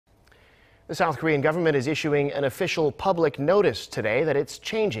The South Korean government is issuing an official public notice today that it's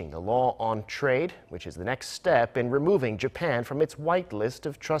changing the law on trade, which is the next step in removing Japan from its whitelist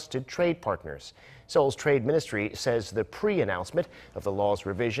of trusted trade partners. Seoul's trade ministry says the pre-announcement of the law's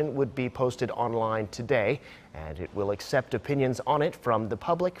revision would be posted online today, and it will accept opinions on it from the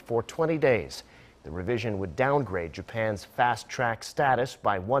public for 20 days. The revision would downgrade Japan's fast-track status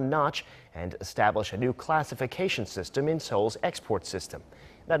by one notch and establish a new classification system in Seoul's export system.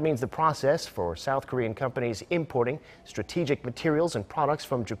 That means the process for South Korean companies importing strategic materials and products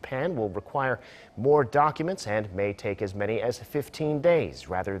from Japan will require more documents and may take as many as 15 days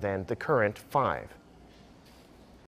rather than the current 5.